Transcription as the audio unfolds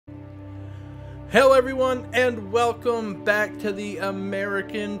Hello everyone, and welcome back to the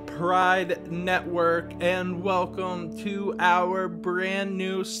American Pride Network, and welcome to our brand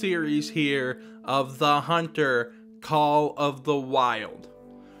new series here of The Hunter Call of the Wild.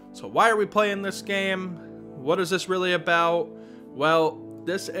 So why are we playing this game? What is this really about? Well,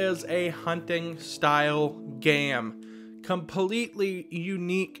 this is a hunting style game, completely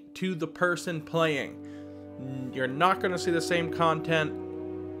unique to the person playing. You're not going to see the same content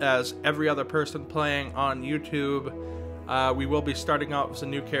as every other person playing on YouTube. We will be starting out as a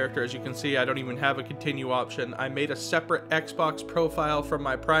new character. As you can see, I don't even have a continue option. I made a separate Xbox profile from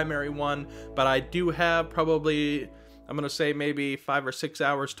my primary one, but I do have probably, I'm going to say maybe 5 or 6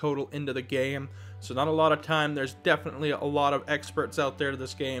 hours total into the game. So not a lot of time. There's definitely a lot of experts out there to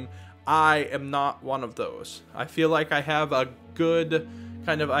this game. I am not one of those. I feel like I have a good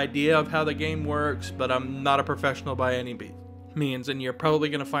kind of idea of how the game works, but I'm not a professional by any means, and you're probably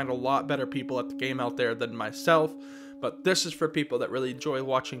going to find a lot better people at the game out there than myself. But this is for people that really enjoy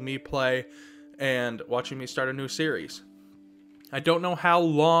watching me play and watching me start a new series. I don't know how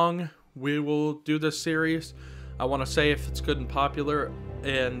long we will do this series. I want to say if it's good and popular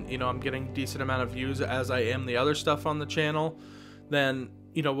and, you know, I'm getting a decent amount of views as I am the other stuff on the channel, then,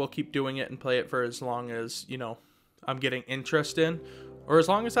 you know, we'll keep doing it and play it for as long as, you know, I'm getting interest in, or as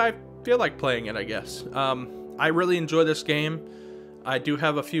long as I feel like playing it, I guess. I really enjoy this game. I do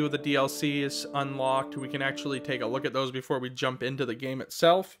have a few of the DLCs unlocked. We can actually take a look at those before we jump into the game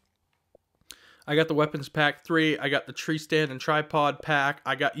itself. I got the Weapons Pack 3. I got the Tree Stand and Tripod Pack.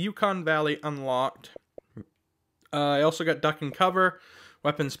 I got Yukon Valley unlocked. I also got Duck and Cover.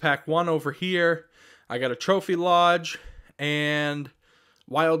 Weapons Pack 1 over here. I got a Trophy Lodge and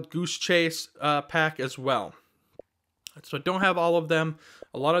Wild Goose Chase pack as well. So I don't have all of them.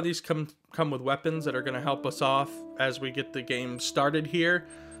 A lot of these come with weapons that are going to help us off as we get the game started here.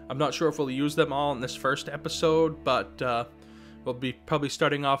 I'm not sure if we'll use them all in this first episode, but we'll be probably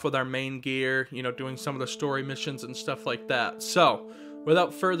starting off with our main gear, you know, doing some of the story missions and stuff like that. So,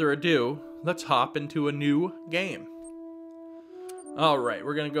 without further ado, let's hop into a new game. Alright,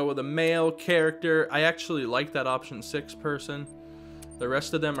 we're going to go with a male character. I actually like that option 6 person. The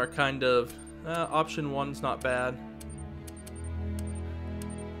rest of them are kind of, option 1's not bad.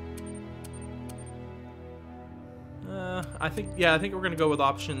 I think we're gonna go with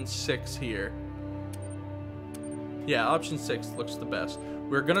option 6 here. Yeah, option 6 looks the best.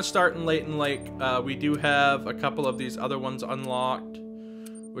 We're gonna start in Layton Lake. We do have a couple of these other ones unlocked,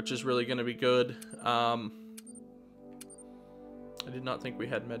 which is really gonna be good. I did not think we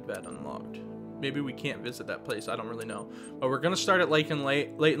had Medvad unlocked. Maybe we can't visit that place. I don't really know. But we're gonna start at Layton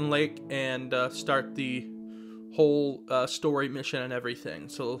Lake and start the whole story mission and everything.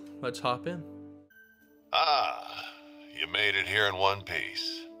 So let's hop in. You made it here in one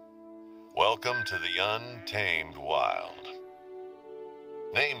piece. Welcome to the untamed wild.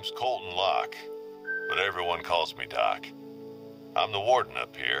 Name's Colton Locke, but everyone calls me Doc. I'm the warden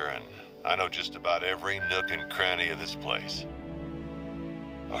up here, and I know just about every nook and cranny of this place.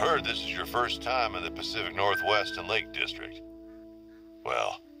 I heard this is your first time in the Pacific Northwest and Lake District.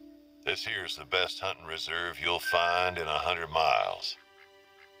 Well, this here's the best hunting reserve you'll find in 100 miles.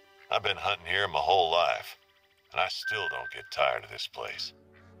 I've been hunting here my whole life, and I still don't get tired of this place.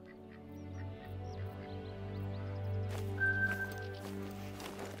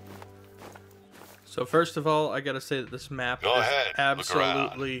 So first of all, I gotta say that this map is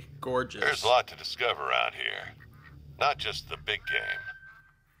absolutely gorgeous. There's a lot to discover around here, not just the big game.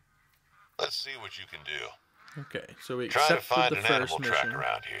 Let's see what you can do. Okay, so we try to find the an first animal mission. track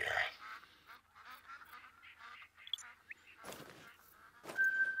around here.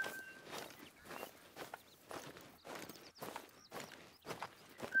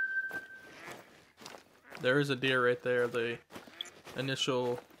 There is a deer right there. The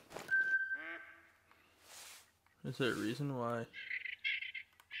initial... Is there a reason why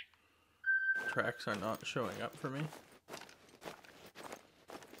tracks are not showing up for me?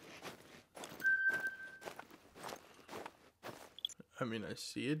 I mean, I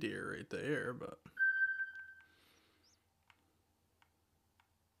see a deer right there, but...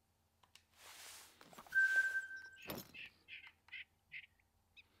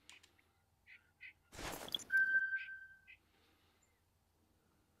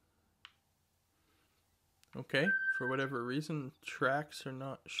 Okay, for whatever reason, tracks are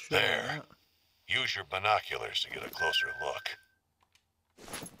not showing up. Use your binoculars to get a closer look.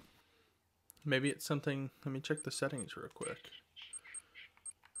 Maybe it's something... Let me check the settings real quick.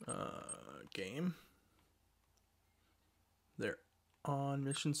 Game. They're on.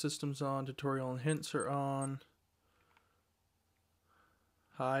 Mission systems on. Tutorial and hints are on.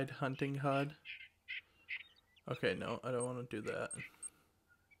 Hide hunting HUD. Okay, no, I don't want to do that.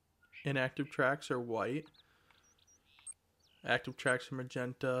 Inactive tracks are white. Active tracks are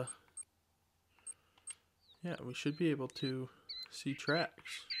magenta. Yeah, we should be able to see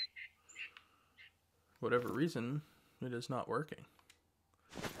tracks. Whatever reason, it is not working.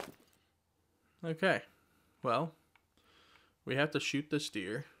 Okay, well, we have to shoot this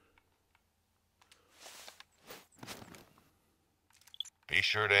deer. Be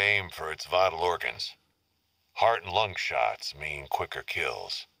sure to aim for its vital organs. Heart and lung shots mean quicker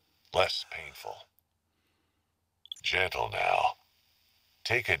kills, less painful. Gentle now.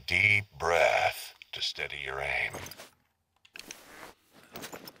 Take a deep breath to steady your aim.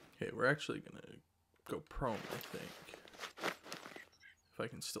 Okay, we're actually gonna go prone, I think. If I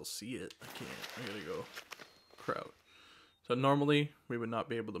can still see it, I can't. I gotta go crouch. So normally, we would not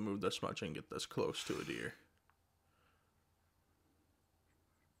be able to move this much and get this close to a deer.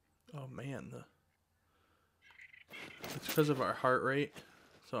 Oh man, it's because of our heart rate.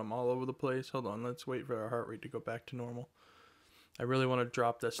 So I'm all over the place. Hold on, let's wait for our heart rate to go back to normal. I really want to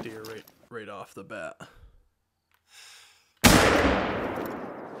drop this deer right off the bat.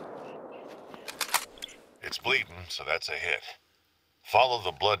 It's bleeding, so that's a hit. Follow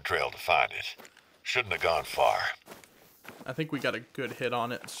the blood trail to find it. Shouldn't have gone far. I think we got a good hit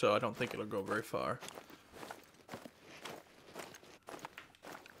on it, so I don't think it'll go very far.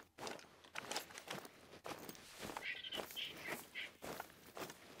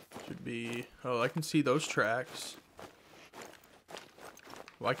 Should be... Oh, I can see those tracks.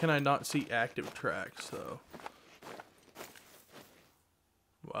 Why can I not see active tracks, though?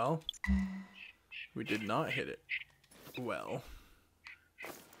 Well, we did not hit it well.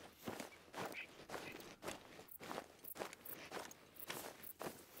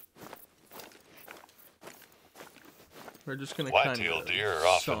 We're just gonna kind of White-tailed deer are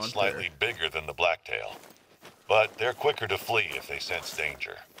often slightly bigger than the blacktail, but they're quicker to flee if they sense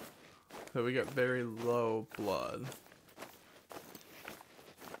danger. So we got very low blood.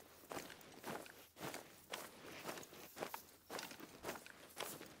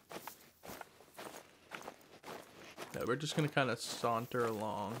 Yeah, we're just gonna kind of saunter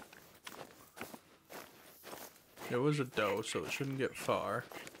along. It was a doe, so it shouldn't get far.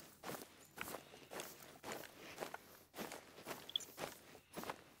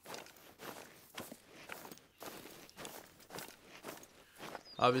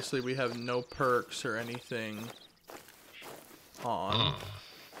 Obviously, we have no perks or anything on.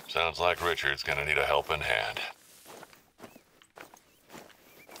 Sounds like Richard's gonna need a helping hand.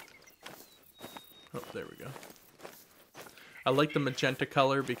 Oh, there we go. I like the magenta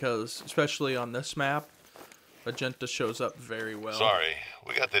color because, especially on this map, magenta shows up very well. Sorry,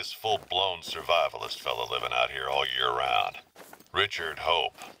 we got this full-blown survivalist fella living out here all year round. Richard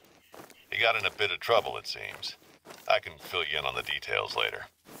Hope. He got in a bit of trouble, it seems. I can fill you in on the details later.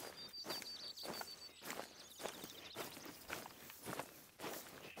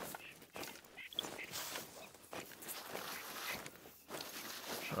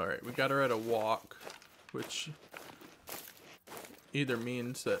 Alright, we got her at a walk, which either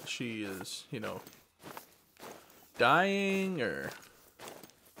means that she is, you know, dying or...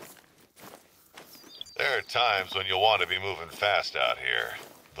 There are times when you'll want to be moving fast out here,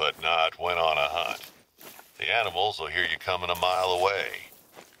 but not when on a hunt. The animals will hear you coming a mile away.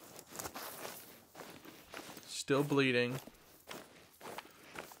 Still bleeding.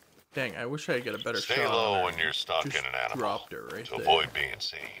 Dang, I wish I could get a better shot. Stay low when you're stalking Just an animal dropped her right to there. avoid being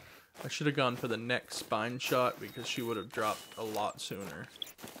seen. I should have gone for the neck spine shot because she would have dropped a lot sooner.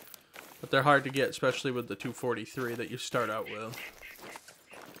 But they're hard to get, especially with the 243 that you start out with.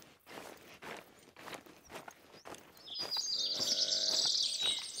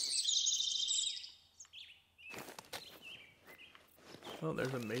 Oh,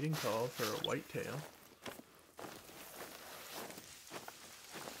 there's a mating call for a whitetail.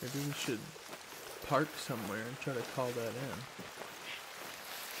 Maybe we should park somewhere and try to call that in.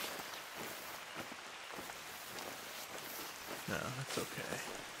 No, that's okay.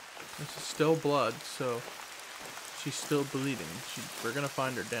 This is still blood, so she's still bleeding. We're gonna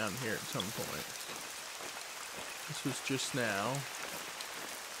find her down here at some point. This was just now.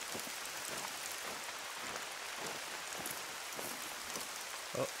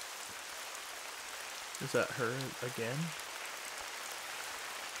 Oh. Is that her again?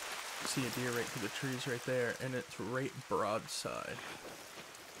 See a deer right through the trees right there, and it's right broadside.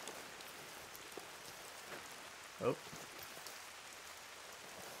 Oh.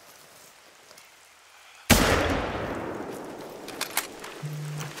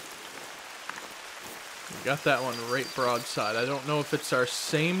 We got that one right broadside. I don't know if it's our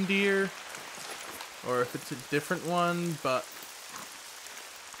same deer or if it's a different one, but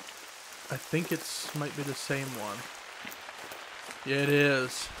I think it's might be the same one. Yeah, it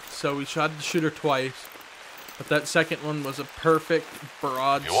is. So we shot the shooter twice, but that second one was a perfect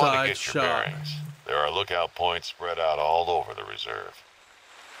broadside shot. You want to get your bearings. There are lookout points spread out all over the reserve.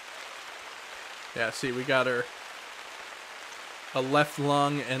 Yeah, see, we got her a left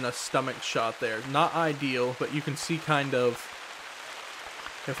lung and a stomach shot there. Not ideal, but you can see kind of,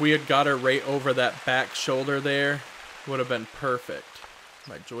 if we had got her right over that back shoulder there, would have been perfect.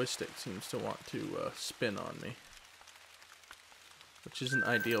 My joystick seems to want to spin on me, which isn't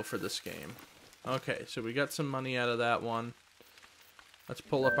ideal for this game. Okay, so we got some money out of that one. Let's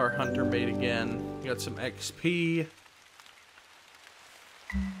pull up our hunter bait again. We got some XP.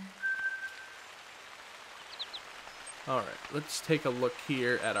 Alright, let's take a look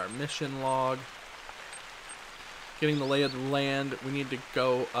here at our mission log. Getting the lay of the land, we need to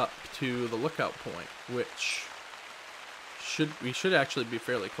go up to the lookout point, which we should actually be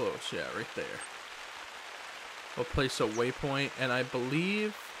fairly close. Yeah, right there. We'll place a waypoint, and I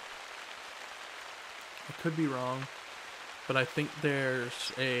believe, I could be wrong, but I think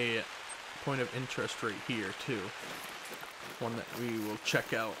there's a point of interest right here too. One that we will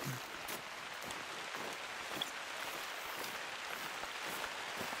check out.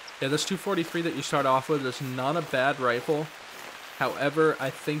 Yeah, this 243 that you start off with is not a bad rifle. However, I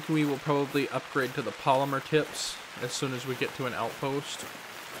think we will probably upgrade to the polymer tips as soon as we get to an outpost,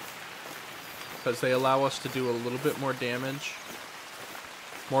 because they allow us to do a little bit more damage,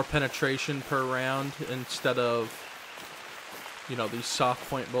 more penetration per round, instead of, you know, these soft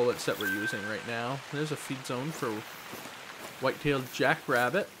point bullets that we're using right now. There's a feed zone for white-tailed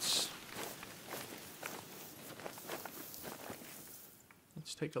jackrabbits.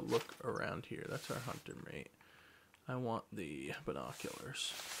 Let's take a look around here. That's our hunter mate. I want the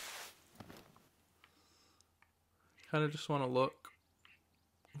binoculars. Kind of just want to look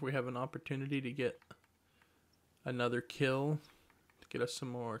if we have an opportunity to get another kill to get us some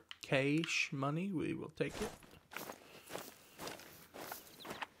more cash money. We will take it.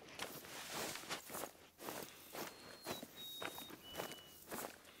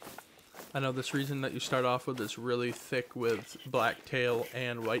 I know this reason that you start off with is really thick with blacktail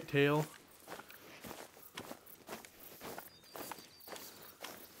and whitetail,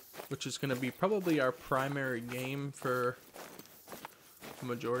 which is going to be probably our primary game for the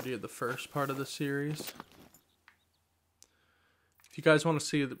majority of the first part of the series. If you guys want to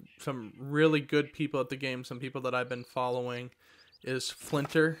see some really good people at the game, some people that I've been following, is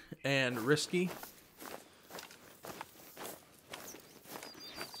Flinter and Risky.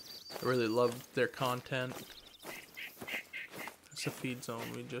 I really love their content. It's a feed zone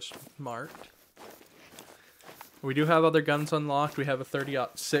we just marked. We do have other guns unlocked. We have a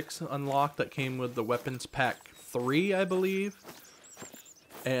 30-06 unlocked that came with the weapons pack 3, I believe.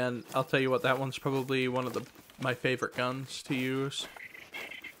 And I'll tell you what, that one's probably one of my favorite guns to use.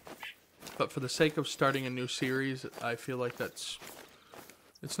 But for the sake of starting a new series, I feel like it's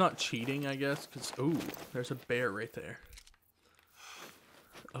not cheating, I guess, because, ooh, there's a bear right there.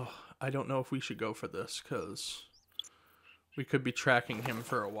 Oh, I don't know if we should go for this, because we could be tracking him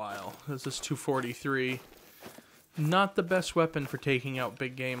for a while. This is 243. Not the best weapon for taking out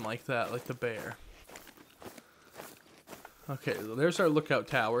big game like that, like the bear. Okay, well, there's our lookout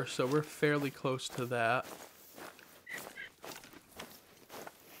tower, so we're fairly close to that.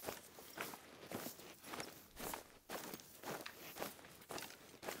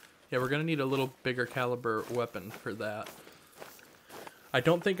 Yeah, we're going to need a little bigger caliber weapon for that. I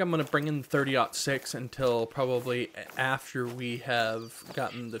don't think I'm going to bring in the 30-06 until probably after we have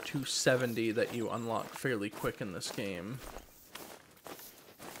gotten the 270 that you unlock fairly quick in this game.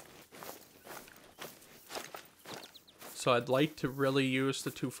 So I'd like to really use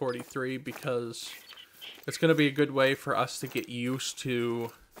the 243 because it's going to be a good way for us to get used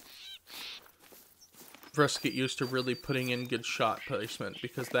to really putting in good shot placement,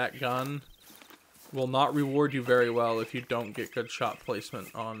 because that gun will not reward you very well if you don't get good shot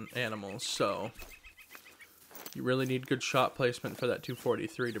placement on animals. So you really need good shot placement for that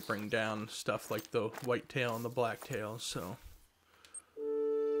 243 to bring down stuff like the whitetail and the blacktail. So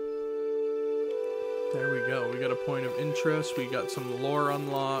there we go. We got a point of interest. We got some lore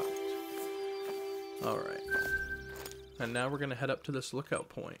unlocked. Alright. And now we're going to head up to this lookout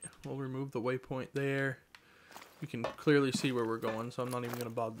point. We'll remove the waypoint there. We can clearly see where we're going, so I'm not even going to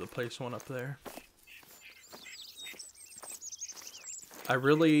bother to place one up there. I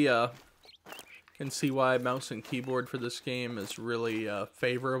really can see why mouse and keyboard for this game is really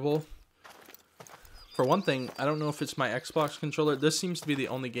favorable. For one thing, I don't know if it's my Xbox controller. This seems to be the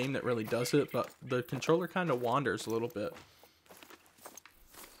only game that really does it, but the controller kind of wanders a little bit.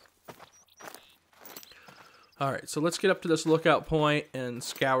 Alright, so let's get up to this lookout point and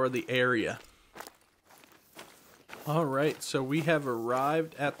scour the area. Alright, so we have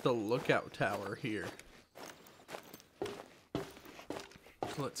arrived at the lookout tower here.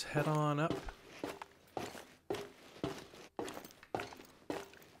 So let's head on up.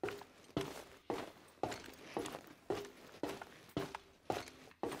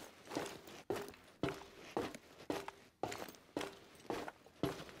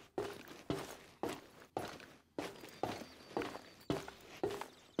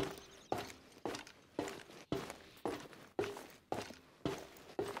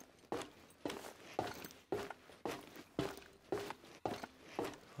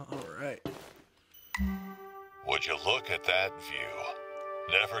 Alright. Would you look at that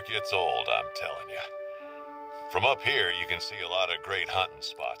view? Never gets old, I'm telling you. From up here, you can see a lot of great hunting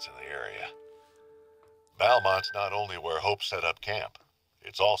spots in the area. Valmont's not only where Hope set up camp,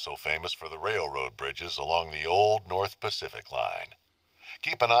 it's also famous for the railroad bridges along the old North Pacific line.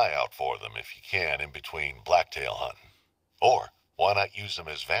 Keep an eye out for them if you can in between blacktail hunting. Or, why not use them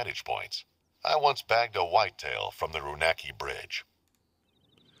as vantage points? I once bagged a whitetail from the Runaki Bridge.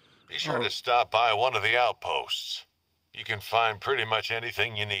 Be sure to stop by one of the outposts. You can find pretty much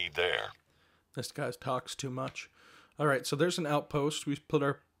anything you need there. This guy talks too much. Alright, so there's an outpost. We put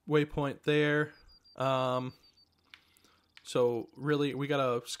our waypoint there. So really, we got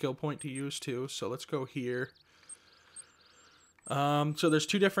a skill point to use too. So let's go here. So there's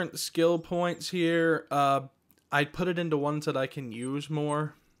two different skill points here. I put it into ones that I can use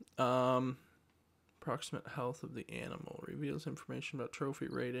more. Approximate health of the animal reveals information about trophy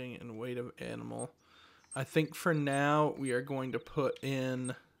rating and weight of animal. I think for now we are going to put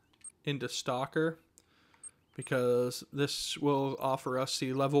into Stalker, because this will offer us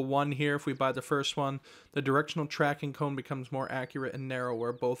the level 1 here if we buy the first one. The directional tracking cone becomes more accurate and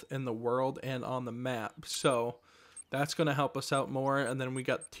narrower both in the world and on the map. So that's going to help us out more, and then we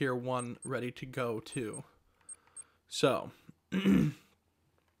got tier 1 ready to go too. So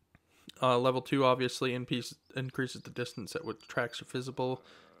level 2 obviously increases the distance at which tracks are visible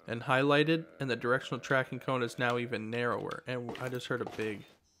and highlighted, and the directional tracking cone is now even narrower. And I just heard a big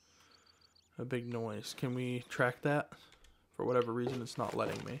noise. Can we track that? For whatever reason, it's not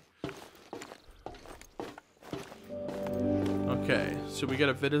letting me. Okay, so we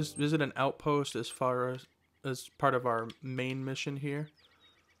gotta visit an outpost as part of our main mission here.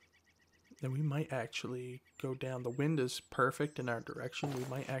 Then we might actually go down. The wind is perfect in our direction. We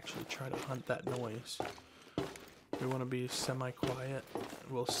might actually try to hunt that noise. We want to be semi-quiet.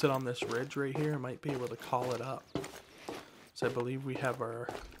 We'll sit on this ridge right here. Might be able to call it up. So I believe we have our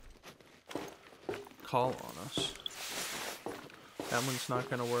call on us. That one's not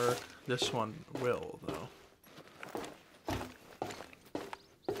going to work. This one will, though.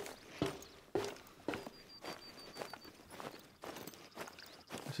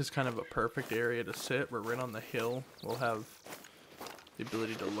 This is kind of a perfect area to sit. We're right on the hill. We'll have the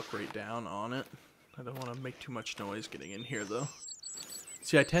ability to look right down on it. I don't want to make too much noise getting in here, though.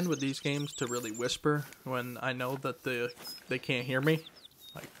 See, I tend with these games to really whisper when I know that they can't hear me.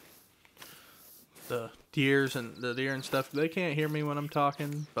 Like the deer and stuff, they can't hear me when I'm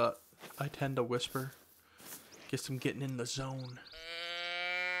talking, but I tend to whisper. Guess I'm getting in the zone.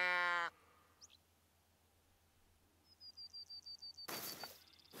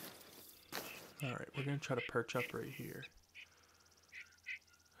 Alright, we're going to try to perch up right here.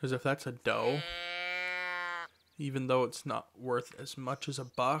 Because if that's a doe, even though it's not worth as much as a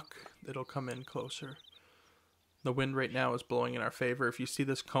buck, it'll come in closer. The wind right now is blowing in our favor. If you see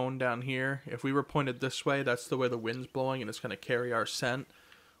this cone down here, if we were pointed this way, that's the way the wind's blowing, and it's going to carry our scent.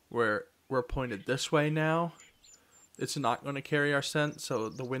 Where we're pointed this way now, it's not going to carry our scent, so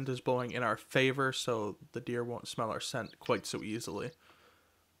the wind is blowing in our favor, so the deer won't smell our scent quite so easily.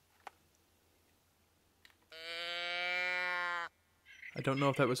 I don't know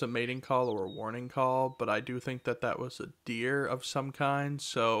if that was a mating call or a warning call, but I do think that that was a deer of some kind,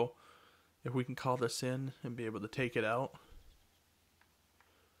 so if we can call this in and be able to take it out,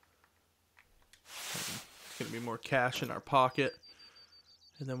 it's going to be more cash in our pocket,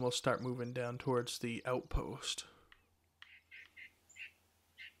 and then we'll start moving down towards the outpost.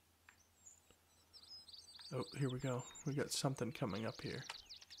 Oh, here we go. We got something coming up here.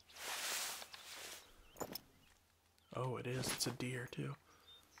 Oh, it is. It's a deer, too.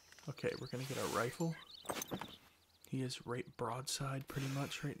 Okay, we're going to get our rifle. He is right broadside pretty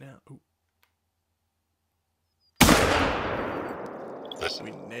much right now. Ooh. Listen.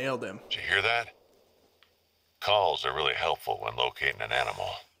 We nailed him. Did you hear that? Calls are really helpful when locating an animal.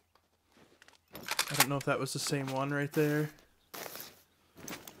 I don't know if that was the same one right there.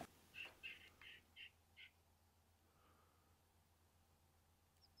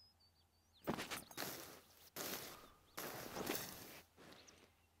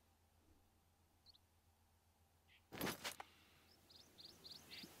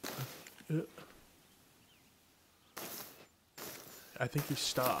 I think he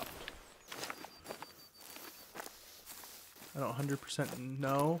stopped. I don't 100%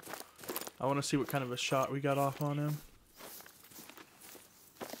 know. I want to see what kind of a shot we got off on him.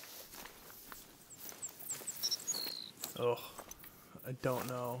 Oh, I don't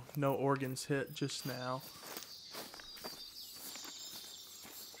know. No organs hit just now.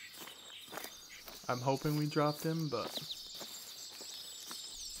 I'm hoping we dropped him, but...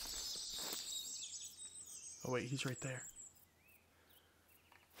 Oh wait, he's right there.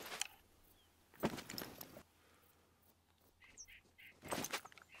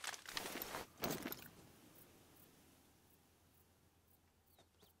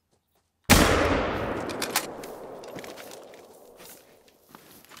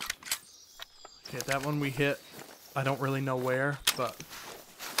 Okay, that one we hit. I don't really know where, but...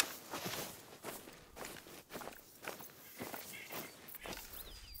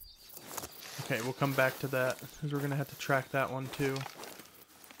 Okay, we'll come back to that, because we're going to have to track that one too.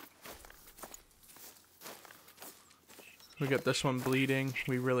 We got this one bleeding.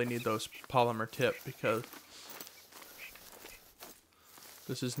 We really need those polymer tip, because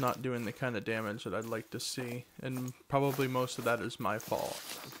this is not doing the kind of damage that I'd like to see. And probably most of that is my fault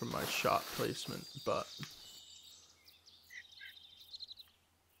from my shot placement, but...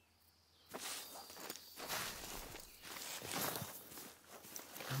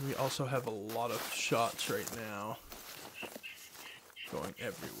 We also have a lot of shots right now going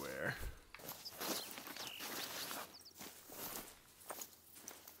everywhere.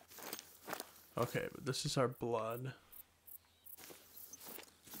 Okay, but this is our blood.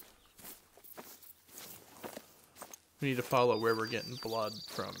 We need to follow where we're getting blood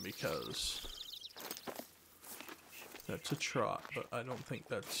from, because that's a trot, but I don't think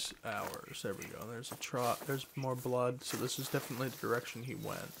that's ours. There we go. There's a trot. There's more blood. So this is definitely the direction he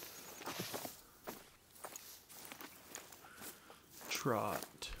went.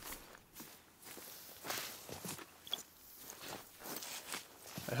 Trot.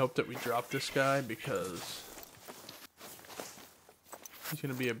 I hope that we drop this guy, because he's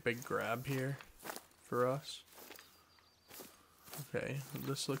going to be a big grab here for us. Okay,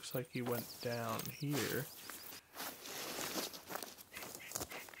 this looks like he went down here.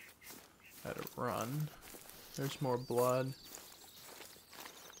 Had a run. There's more blood.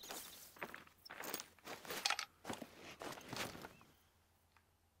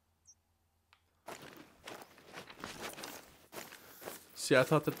 See, I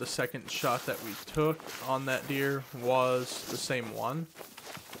thought that the second shot that we took on that deer was the same one,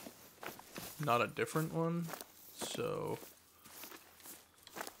 not a different one. So...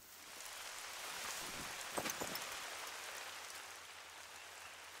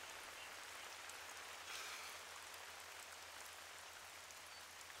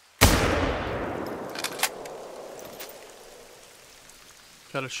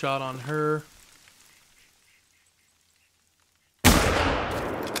 got a shot on her.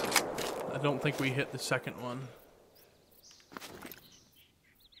 I don't think we hit the second one.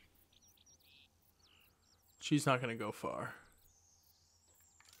 She's not going to go far.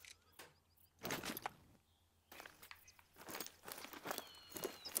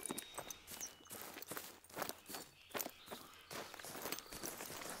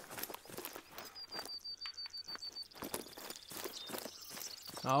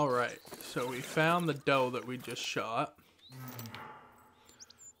 Alright, so we found the doe that we just shot.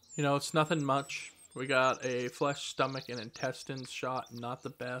 You know, it's nothing much. We got a flesh, stomach, and intestines shot. Not the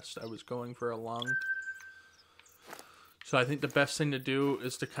best. I was going for a lung. So I think the best thing to do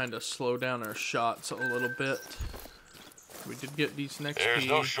is to kind of slow down our shots a little bit. We did get decent XP. There's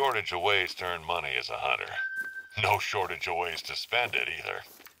no shortage of ways to earn money as a hunter. No shortage of ways to spend it either.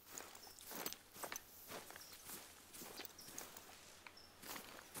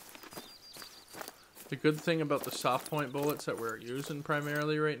 The good thing about the soft point bullets that we're using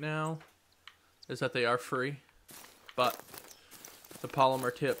primarily right now is that they are free, but the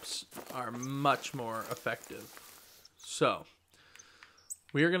polymer tips are much more effective. So,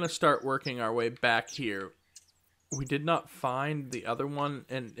 we are going to start working our way back here. We did not find the other one,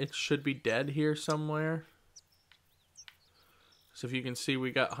 and it should be dead here somewhere. So if you can see,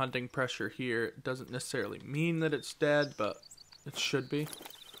 we got hunting pressure here. It doesn't necessarily mean that it's dead, but it should be.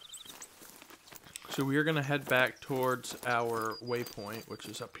 So we are going to head back towards our waypoint, which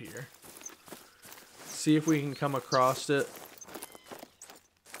is up here. See if we can come across it.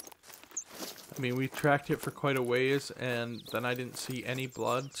 I mean, we tracked it for quite a ways, and then I didn't see any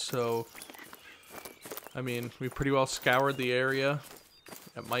blood, so... I mean, we pretty well scoured the area.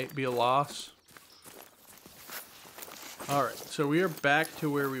 It might be a loss. Alright, so we are back to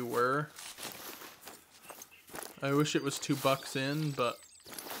where we were. I wish it was $2 in, but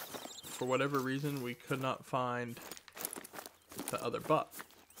for whatever reason, we could not find the other buck.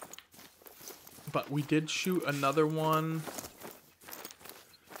 But we did shoot another one.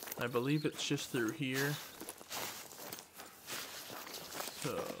 I believe it's just through here.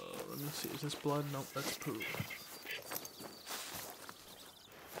 So, let me see. Is this blood? Nope, that's poop.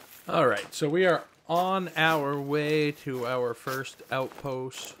 Alright, so we are on our way to our first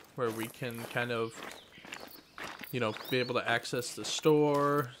outpost where we can kind of, you know, be able to access the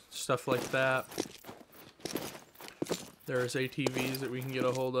store, stuff like that. There's ATVs that we can get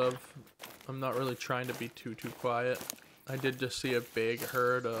a hold of. I'm not really trying to be too quiet. I did just see a big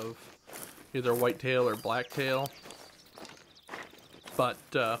herd of either whitetail or blacktail. But,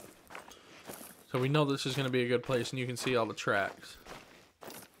 so we know this is going to be a good place, and you can see all the tracks.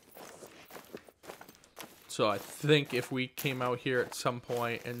 So I think if we came out here at some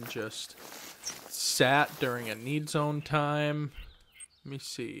point and just sat during a need zone time, let me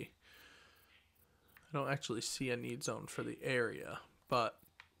see. I don't actually see a need zone for the area, but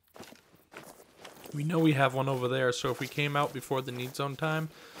we know we have one over there. So if we came out before the need zone time,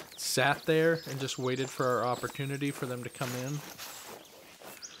 sat there and just waited for our opportunity for them to come in,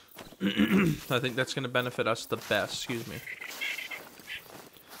 I think that's going to benefit us the best. Excuse me.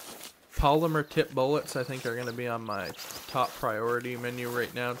 Polymer tip bullets, I think, are going to be on my top priority menu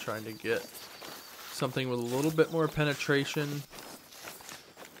right now, trying to get something with a little bit more penetration.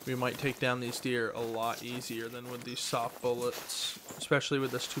 We might take down these deer a lot easier than with these soft bullets, especially with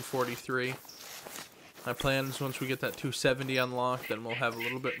this 243. My plan is once we get that 270 unlocked, then we'll have a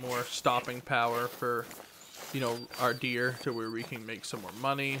little bit more stopping power for, you know, our deer to where we can make some more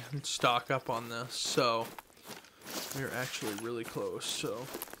money and stock up on this. So we're actually really close. So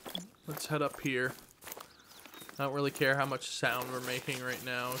let's head up here. I don't really care how much sound we're making right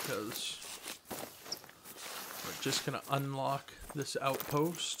now because we're just going to unlock this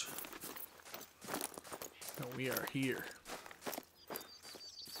outpost. And we are here.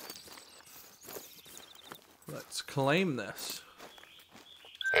 Let's claim this.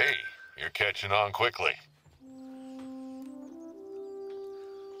 Hey, you're catching on quickly.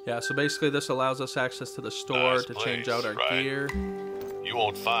 Yeah, so basically this allows us access to the store Nice to place, change out our right? gear. You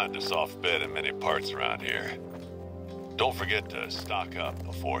won't find a soft bed in many parts around here. Don't forget to stock up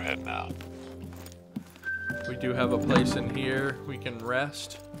before heading out. We do have a place in here we can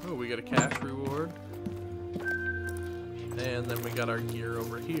rest. Oh, we got a cash reward. And then we got our gear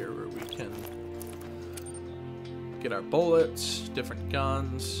over here where we can get our bullets, different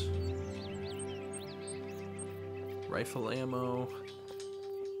guns, rifle ammo.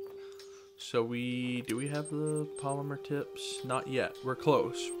 So do we have the polymer tips? Not yet. We're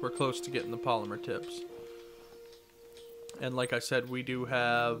close. We're close to getting the polymer tips. And like I said, we do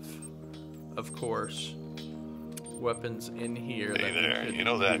have, of course, weapons in here. Hey that there, we could you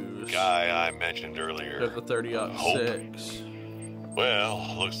know that use. guy I mentioned earlier? We have a 30-06.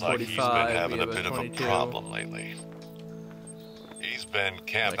 Well, looks like he's been 45, having we a have a bit of a 22. problem lately. He's been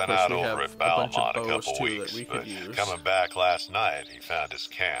camping Of course, out we have over a at bunch of Balmont a bows, couple too, that weeks, we but could use. coming back last night, he found his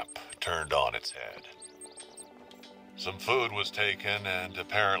camp turned on its head. Some food was taken, and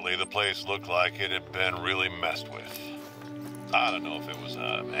apparently the place looked like it had been really messed with. I don't know if it was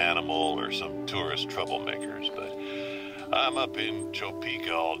an animal or some tourist troublemakers, but I'm up in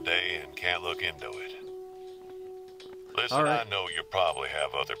Topeka all day and can't look into it. Listen, All right. I know you probably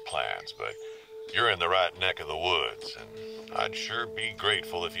have other plans, but you're in the right neck of the woods, and I'd sure be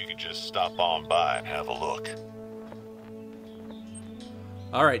grateful if you could just stop on by and have a look.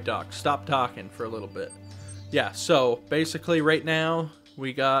 All right, Doc, stop talking for a little bit. Yeah, so basically right now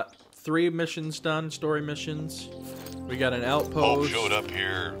we got 3 missions done, story missions. We got an Hope outpost. showed up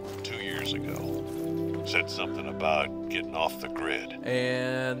here 2 years ago. Said something about getting off the grid.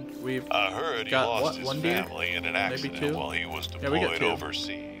 And we've I heard he got, lost what, his one deer? family in an Maybe accident 2? while he was Yeah, we got deployed 2.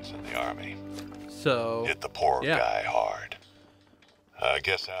 overseas in the army. So Hit the poor yeah. guy hard. I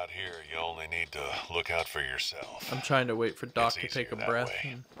guess out here you only need to look out for yourself. I'm trying to wait for Doc It's to take a easier that breath.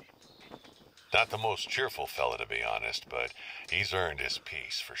 way. Not the most cheerful fella, to be honest, but he's earned his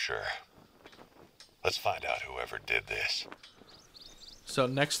peace for sure. Let's find out whoever did this. So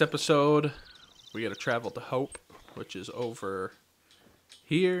next episode, we got to travel to Hope, which is over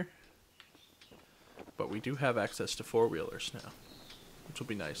here. but we do have access to four-wheelers now, which will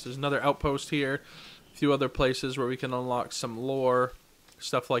be nice. There's another outpost here, a few other places where we can unlock some lore,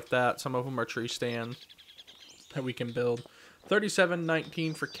 stuff like that. Some of them are tree stands that we can build.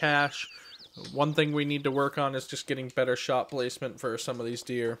 37.19 for cash. One thing we need to work on is just getting better shot placement for some of these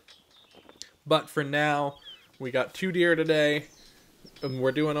deer. But for now, we got 2 deer today, and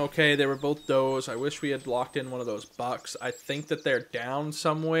we're doing okay. They were both does. I wish we had locked in one of those bucks. I think that they're down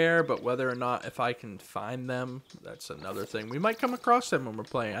somewhere, but whether or not if I can find them, that's another thing. We might come across them when we're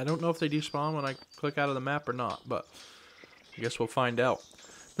playing. I don't know if they despawn when I click out of the map or not, but I guess we'll find out.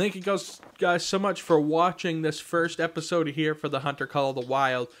 Thank you guys so much for watching this first episode here for the Hunter Call of the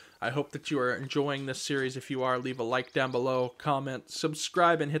Wild. I hope that you are enjoying this series. If you are, leave a like down below, comment,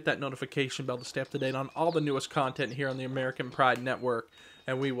 subscribe, and hit that notification bell to stay up to date on all the newest content here on the American Pride Network.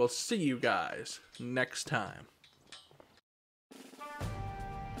 And we will see you guys next time.